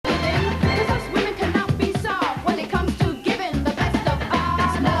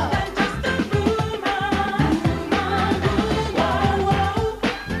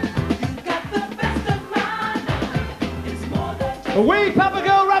We Papa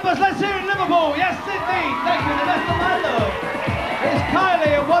Girl rappers, let's hear it, Liverpool. Yes, indeed. Thank you, the best of my love. It's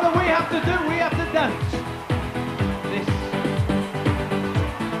Kylie, and what do we have to do? We have to dance. This.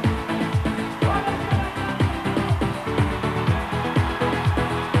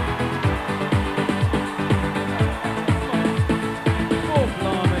 Oh,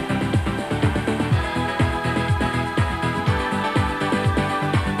 blimey.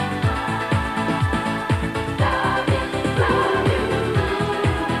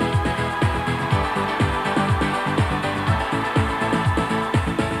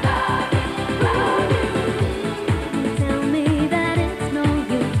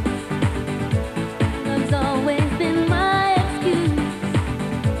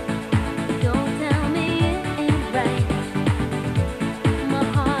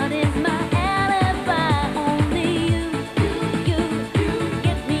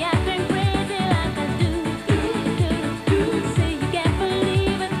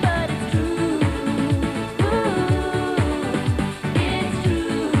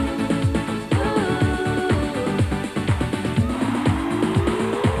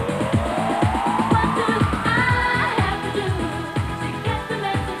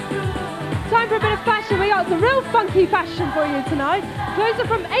 Some real funky fashion for you tonight. Clothes are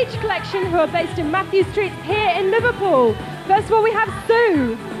from H Collection, who are based in Matthew Street here in Liverpool. First of all, we have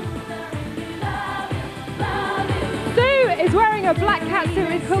Sue. Sue is wearing a black catsuit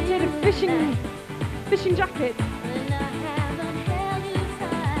with quilted fishing jacket.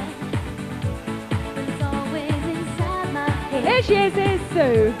 Here she is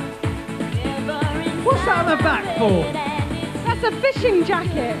Sue. What's that on the back for? That's a fishing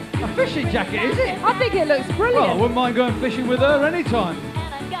jacket. A fishing jacket, is it? I think it looks brilliant. Well, I wouldn't mind going fishing with her anytime.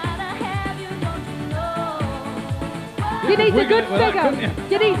 You need a good figure.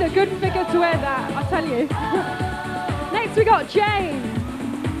 You need a good figure to wear that, I tell you. Next we got Jane.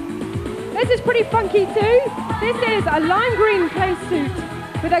 This is pretty funky too. This is a lime green play suit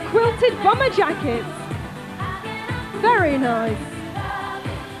with a quilted bomber jacket. Very nice.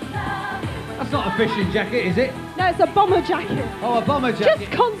 That's not a fishing jacket, is it? No, it's a bomber jacket. Oh, a bomber jacket.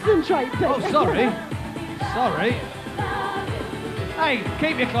 Just concentrate, please. Oh, sorry. Sorry. Hey,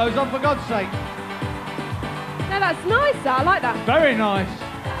 keep your clothes on, for God's sake. No, that's nice. I like that. Very nice.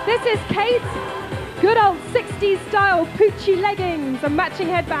 This is Kate. Good old 60s style Poochie leggings and matching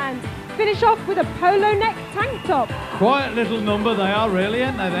headbands. Finish off with a polo neck tank top. Quiet little number they are, really,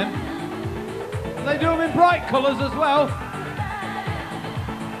 aren't they, then? They do them in bright colours as well.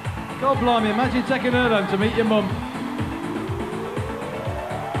 God blimey, imagine taking her home to meet your mum.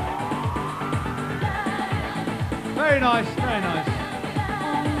 Very nice, very nice.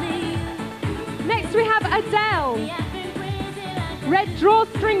 Next we have Adele. Red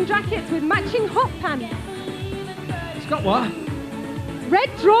drawstring jackets with matching hot pants. It's got what? Red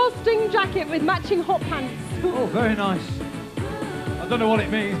drawstring jacket with matching hot pants. Oh, very nice. I don't know what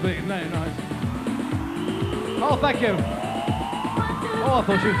it means, but it's very nice. Oh, thank you. Oh, I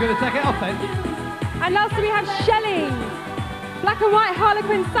thought she was going to take it off then. And lastly we have Shelley. Black and white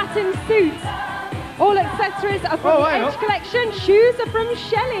Harlequin satin suit. All accessories are from H Collection. Shoes are from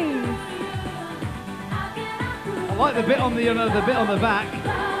Shelley. I like the bit on the bit on the back.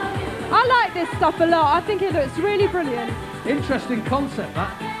 I like this stuff a lot. I think it looks really brilliant. Interesting concept,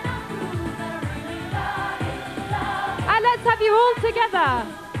 that. And let's have you all together.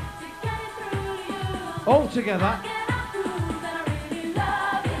 All together.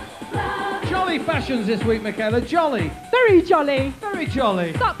 Jolly fashions this week, Michaela. Jolly. Very jolly. Very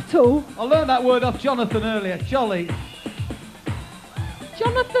jolly. Subtle. I learned that word off Jonathan earlier. Jolly.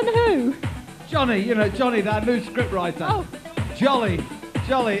 Jonathan who? Johnny, you know, Johnny, that new script writer. Oh. Jolly.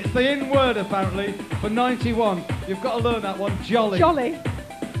 Jolly. It's the in word, apparently, for 91. You've got to learn that one. Jolly. Jolly.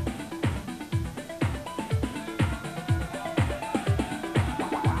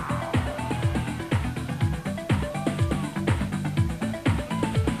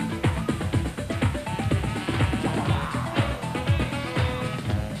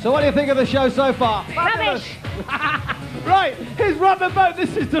 So what do you think of the show so far? Rubbish. Right, here's Rob the Boat.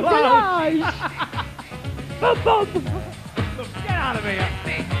 This is Delage. Get out of here.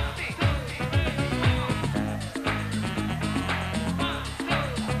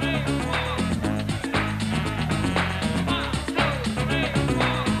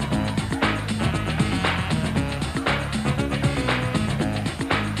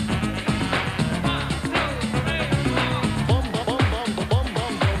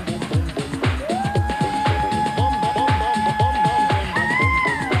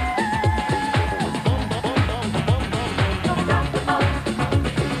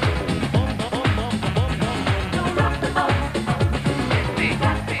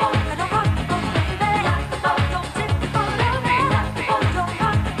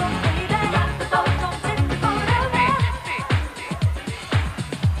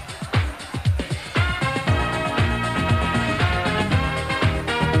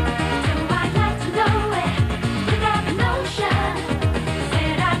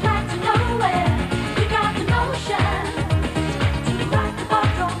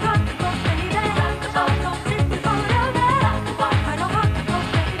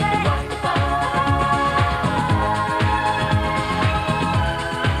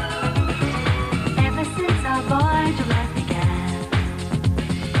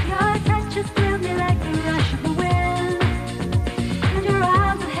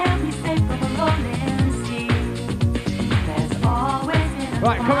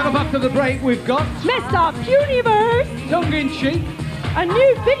 Right, coming up after the break, we've got Mr. Universe, Tongue in Cheek, a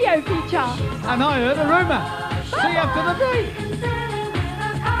new video feature. and I heard a rumour. See you after the break.